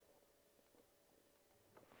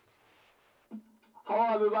Hello,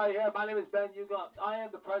 everybody. Here, my name is Ben Yuga. I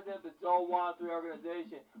am the president of the Zone 103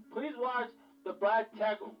 organization. Please watch the Black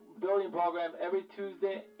Tech Building Program every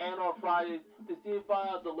Tuesday and or Fridays to see and find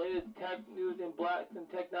out the latest tech news in blacks and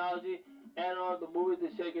technology and or the movies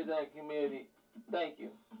and shakers in our community. Thank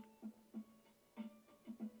you.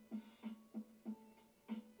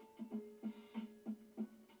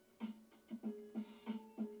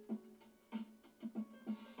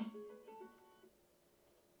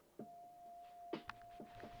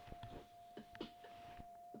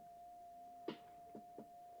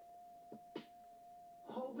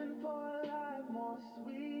 Hoping for a life more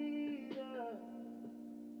sweeter.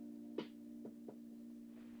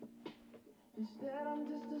 Instead, I'm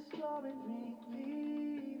just a story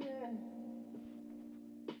repeating.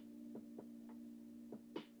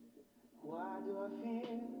 Why do I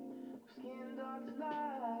feel skin dark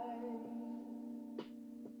tonight?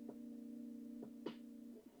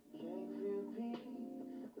 Can't feel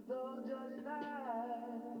peace with those judging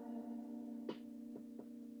eyes.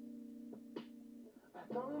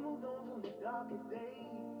 I thought we moved on from the darkest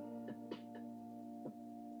days.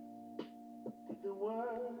 Did the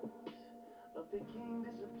words of the king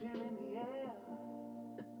disappear in the air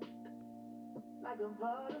like a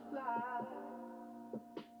butterfly?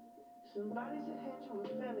 Somebody should hand you a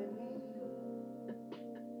felony,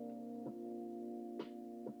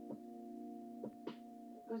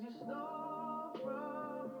 'cause you stole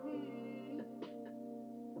from me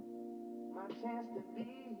my chance to be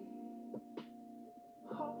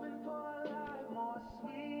hoping for a life more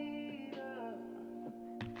sweeter.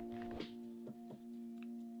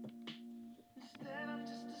 Instead, I'm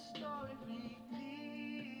just a story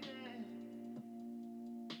repeating.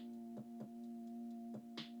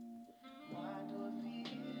 Why do I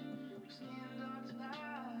feel skin dark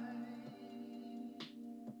tonight?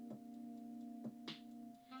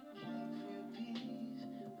 Can't feel peace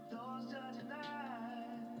with those judging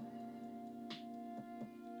eyes.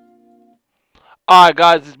 Alright,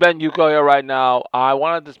 guys, it's Ben Yuko here right now. I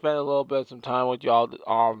wanted to spend a little bit of some time with y'all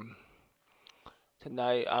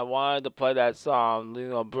tonight. I wanted to play that song,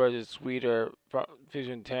 Lino Bridges Sweeter,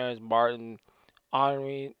 featuring Terrence Martin,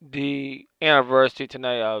 honoring the anniversary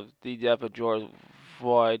tonight of the death of George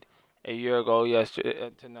Floyd a year ago,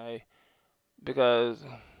 yesterday, tonight, because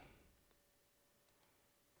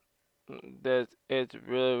this it's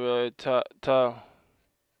really, really tough.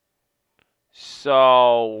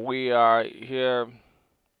 So we are here,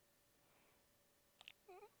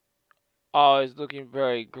 always looking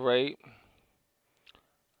very great.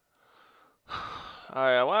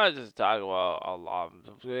 Alright, I want to just talk about a lot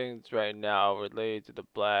of things right now related to the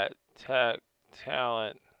black tech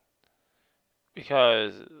talent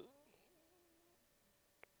because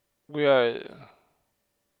we are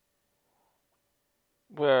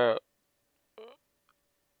we're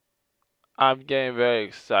I'm getting very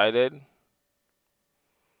excited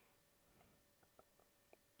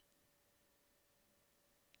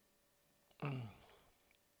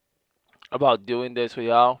about doing this with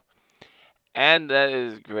y'all, and that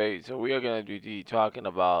is great. So we are gonna be talking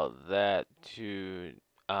about that too.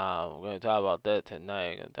 We're gonna talk about that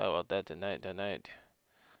tonight. Gonna talk about that tonight. I'm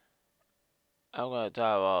gonna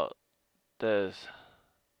talk about this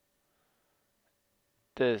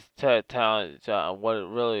tech talent, what it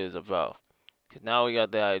really is about. 'Cause now we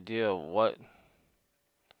got the idea of what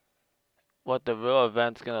the real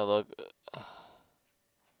event's gonna look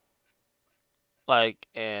like.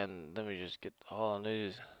 And let me just get hold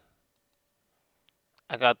on.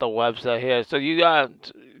 I got the website here, so you guys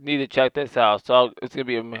need to check this out. So it's gonna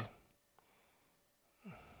be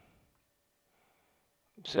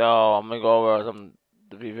so I'm gonna go over some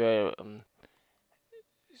to be very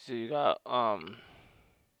so you got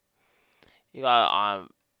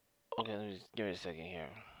okay, let me just give me a second here.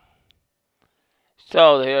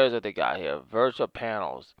 So here's what they got here: virtual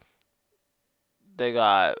panels. They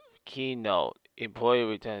got keynote, employee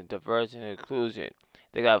retention, diversity and inclusion.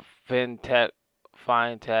 They got fintech,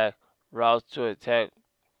 routes to a tech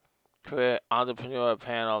career entrepreneur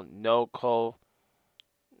panel, no code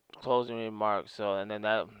closing remarks. So and then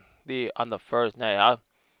that the on the first night,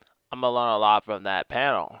 I'm gonna learn a lot from that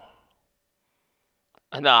panel.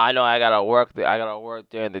 I know I gotta work. I gotta work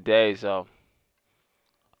during the day, so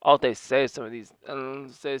I'll they say some of these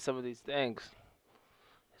things,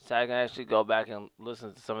 so I can actually go back and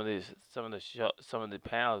listen to some of the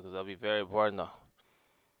panels because that'll be very important. Though.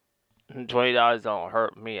 $20 don't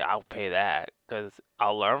hurt me. I'll pay that because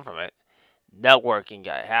I'll learn from it. Networking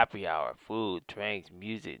got happy hour, food, drinks,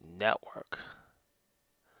 music, network.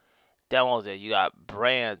 Demos that you got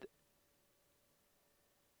brand,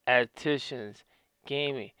 estheticians,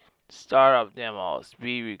 gaming. startup demo,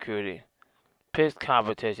 speed recruiting, pitch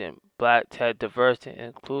competition, Black Tech Diversity and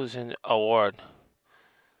Inclusion Award.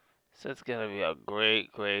 So it's gonna be a great.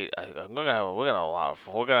 We're gonna have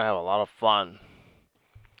a lot of fun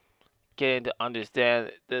getting to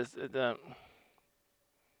understand this.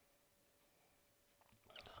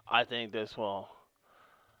 I think this will.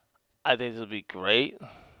 I think this will be great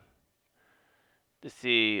to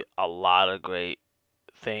see a lot of great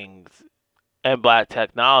things in black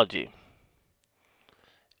technology.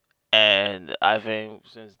 And I think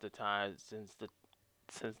since the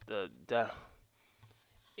death,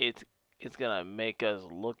 it's it's gonna make us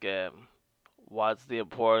look at what's the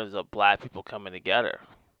importance of black people coming together.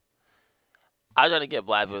 I was trying to get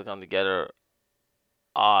black people to come together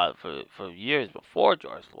for years before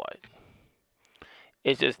George Floyd.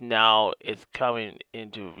 It's just now it's coming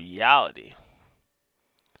into reality.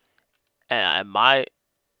 And my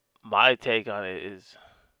take on it is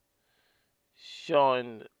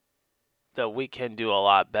showing that we can do a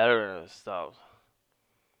lot better and stuff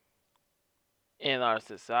in our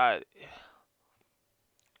society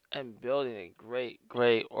and building a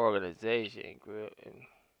great organization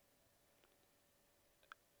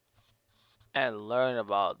and learn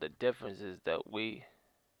about the differences that we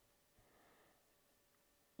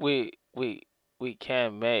we we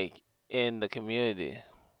can make in the community.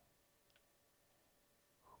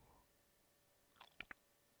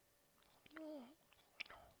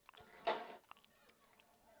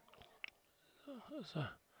 So,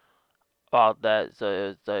 about that,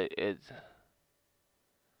 so it's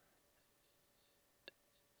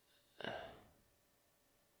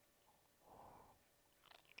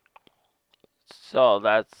so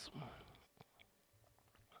that's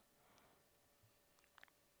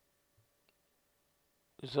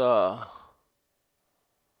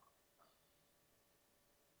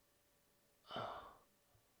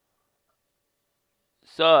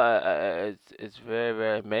so it's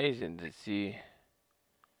very amazing to see.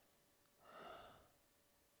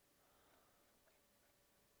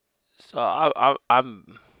 So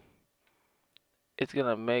I'm it's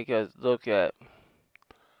gonna make us look at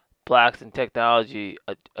blacks in technology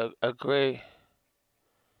a great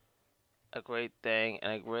thing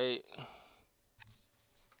and a great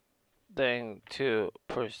thing to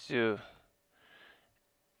pursue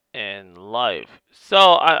in life.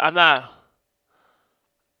 So I'm not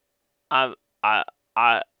I'm I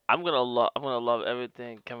I'm gonna love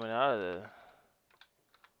everything coming out of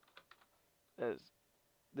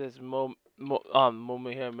this moment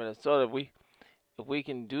here in Minnesota. If we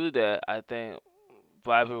can do that, I think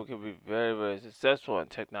black people can be very successful in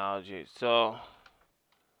technology. So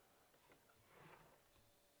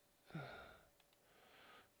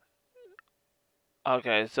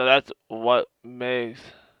okay, so that's what makes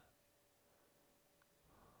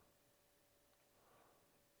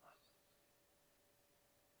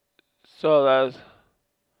so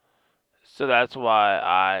that's why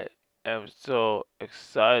I am so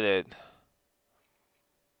excited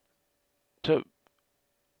to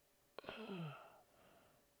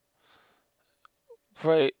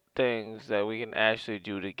great things that we can actually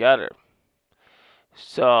do together.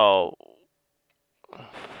 So,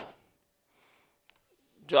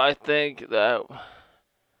 do I think that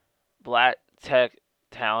black tech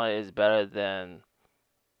talent is better than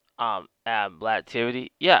black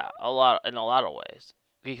activity? Yeah, a lot of ways.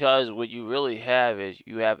 Because what you really have is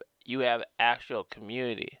you have actual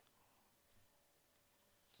community.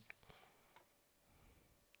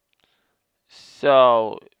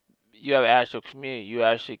 So you have actual community. You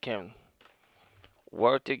actually can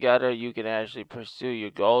work together. You can actually pursue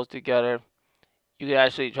your goals together. You can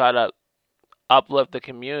actually try to uplift the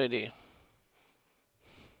community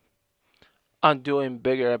on doing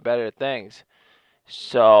bigger and better things.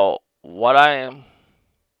 So what I am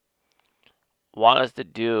want us to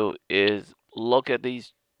do is look at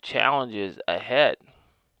these challenges ahead.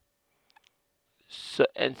 So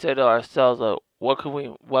and say to ourselves, what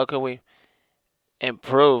can we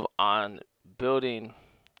improve on building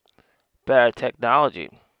better technology?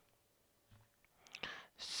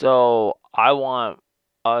 So I want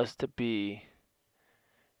us to be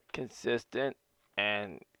consistent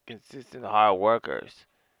and consistent hard workers.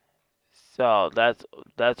 So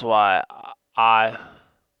that's why I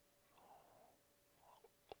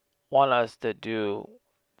want us to do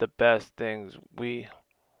the best things we.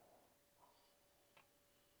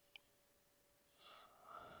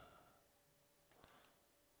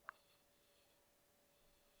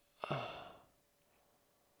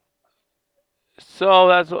 So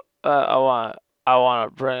that's what I want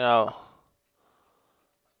to bring out.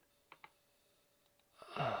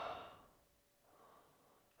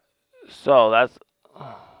 So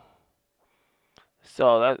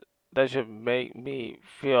that should make me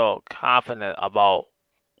feel confident about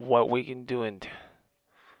what we can do. And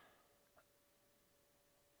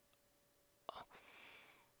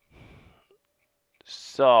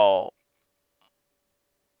so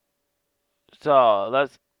so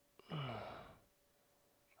let's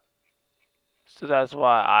so that's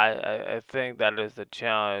why I think that is the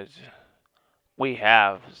challenge we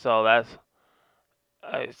have. So that's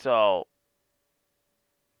so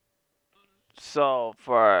so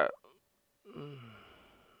for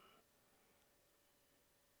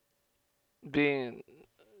being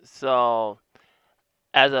so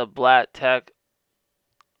as a black tech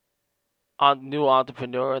new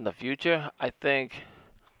entrepreneur in the future, I think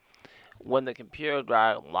when the computer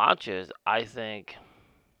drive launches, I think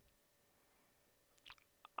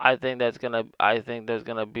there's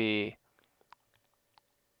gonna be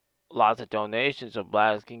lots of donations so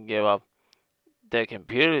blacks can give up their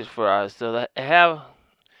computers for us so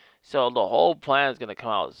the whole plan is gonna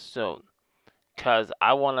come out soon. Cause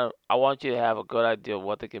I want you to have a good idea of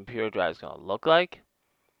what the computer drive is gonna look like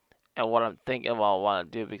and what I'm thinking about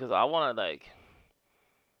want to do because I want to like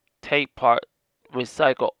take part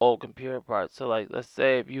recycle old computer parts. So like let's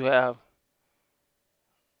say if you have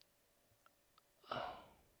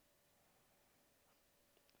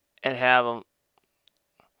and have them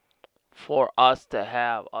for us to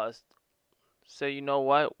have us say you know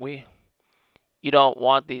what we you don't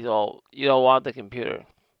want these old you don't want the computer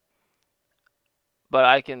but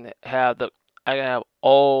I can have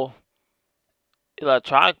old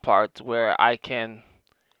electronic parts where I can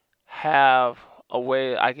have a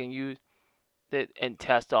way I can use it and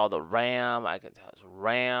test all the RAM. I can test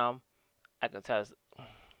RAM. I can test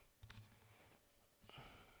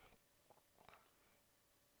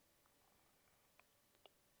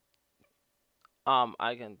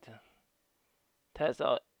I can test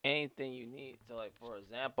out anything you need. So like for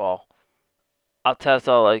example, I'll test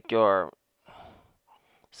out like your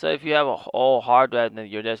so if you have a whole hard drive that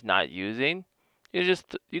you're just not using, you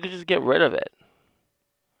can just get rid of it.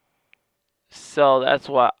 So that's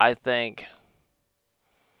what I think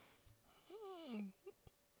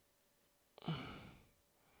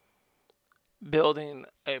building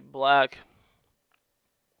a black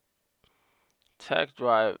tech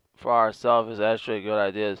drive for ourselves is actually a good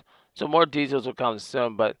idea. So more details will come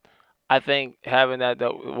soon, but I think having that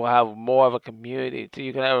we'll have more of a community. So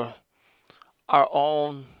you can have our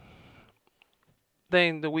own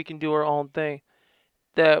thing that we can do our own thing.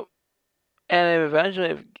 That and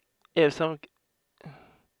eventually, if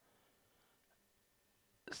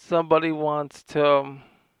somebody wants to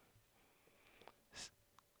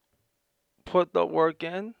put the work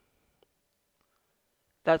in,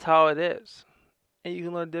 that's how it is, and you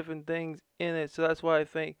can learn different things in it. So that's why I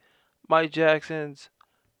think Mike Jackson's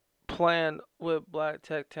plan with Black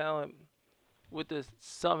Tech Talent with this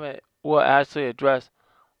summit will actually address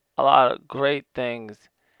a lot of great things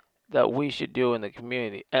that we should do in the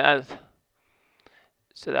community.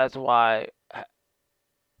 So that's why,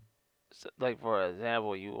 like for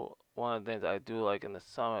example, you one of the things I do like in the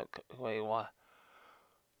summit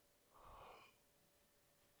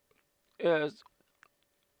is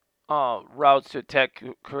routes to tech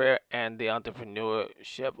career and the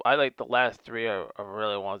entrepreneurship. I like the last three are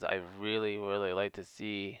really ones I really like to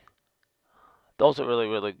see. Those are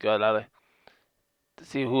really good. I like to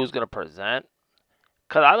see who's gonna present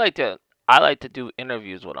because I like to do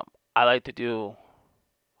interviews with them. I like to do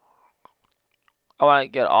I want to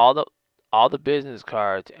get all the business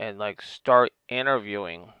cards and like start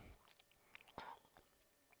interviewing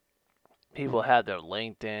people. Have their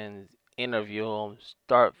LinkedIn's, interview them,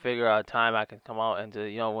 start figure out a time I can come out and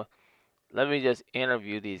do, let me just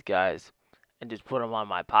interview these guys and just put them on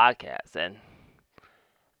my podcast. And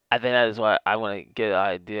I think that is what I want to get an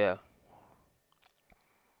idea.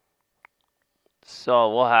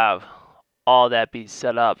 So we'll have all that be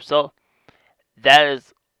set up. So that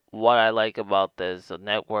is what I like about this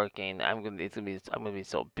networking. I'm gonna be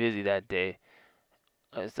so busy that day.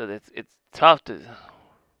 So it's tough to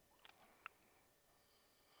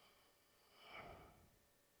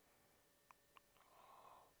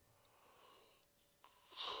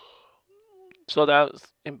so that's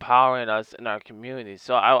empowering us in our community.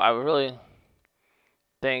 So I really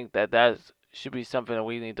think that should be something that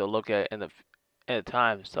we need to look at in the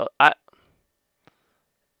time. So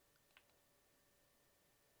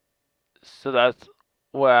that's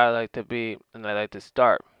where I like to be and I like to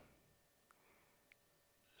start.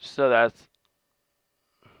 So that's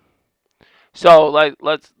so like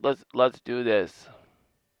let's do this.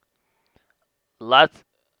 Let's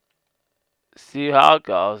see how it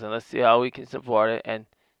goes, and let's see how we can support it and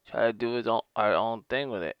try to do our own thing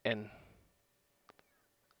with it. And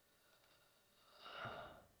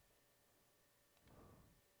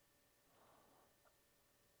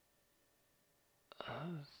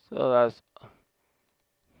so that's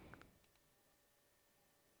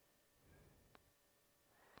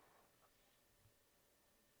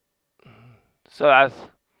so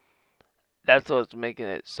that's what's making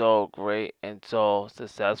it so great and so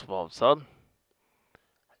successful. So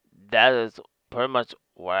that is pretty much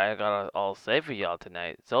what I gotta all say for y'all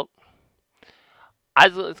tonight. So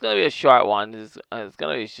it's gonna be a short one. It's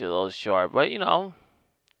gonna be a little short, but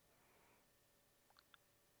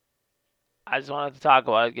I just wanted to talk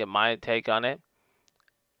about it, get my take on it,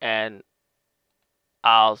 and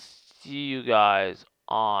I'll see you guys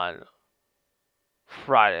on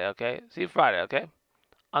Friday. Okay, see you Friday. Okay,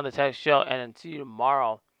 on the text show, and then see you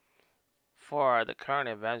tomorrow for the current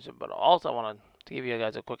invention. But also, I want to give you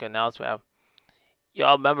guys a quick announcement.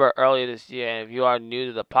 Y'all remember earlier this year, and if you are new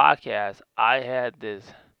to the podcast, I had this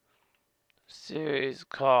series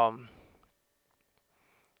called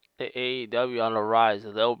the AEW on the Rise.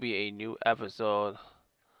 So there will be a new episode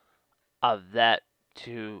of that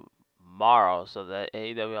tomorrow. So the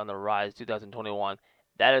AEW on the Rise 2021,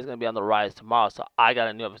 that is going to be on the Rise tomorrow. So I got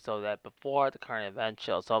a new episode of that before the current event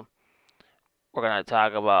show. So we're going to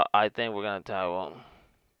talk about, I think we're going to talk about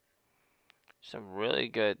some really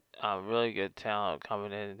good talent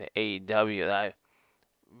coming in the AEW that I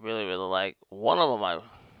really, really like. One of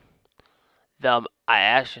I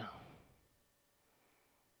actually,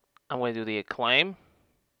 I'm going to do the Acclaim.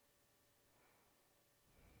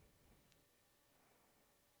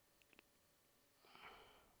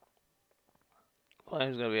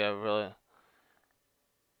 Acclaim is going to be a really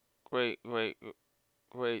great, great,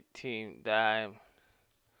 great team that I'm.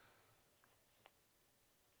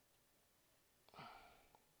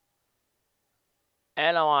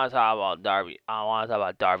 And I want to talk about Darby. I want to talk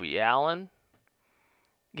about Darby Allen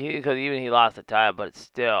because even he lost the title, but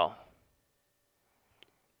still,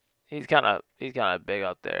 he's kind of big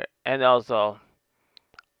up there. And also,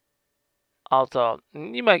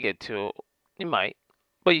 you might get two, you might,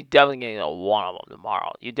 but you definitely get one of them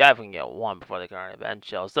tomorrow. You definitely get one before the current event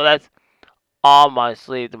show. So that's on my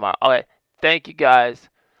sleeve tomorrow. Okay, thank you guys.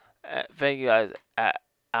 Thank you guys.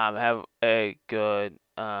 Have a good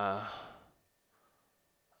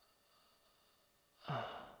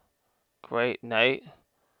great night,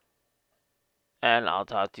 and I'll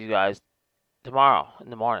talk to you guys tomorrow in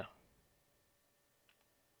the morning.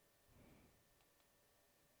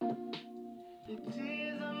 The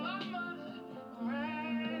tears of my mother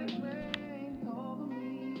rain over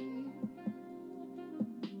me.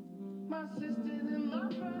 My sisters and my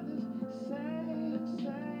brothers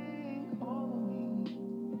sang over me.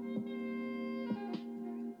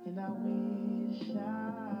 And I wish I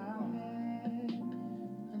had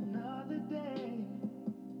another day,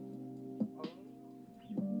 but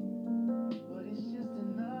it's just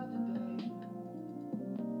another day.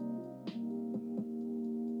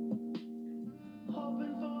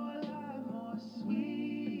 Hoping for a life more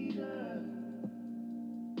sweeter.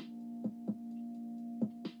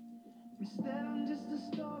 Instead, I'm just a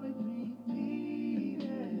story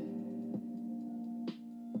repeated.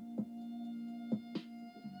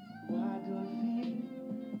 Why do I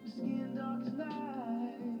feel my skin dark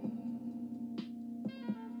tonight?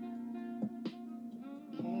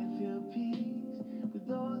 Can't feel peace with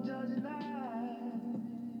those judging eyes.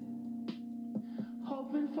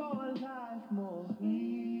 Hoping for a life more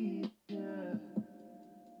free.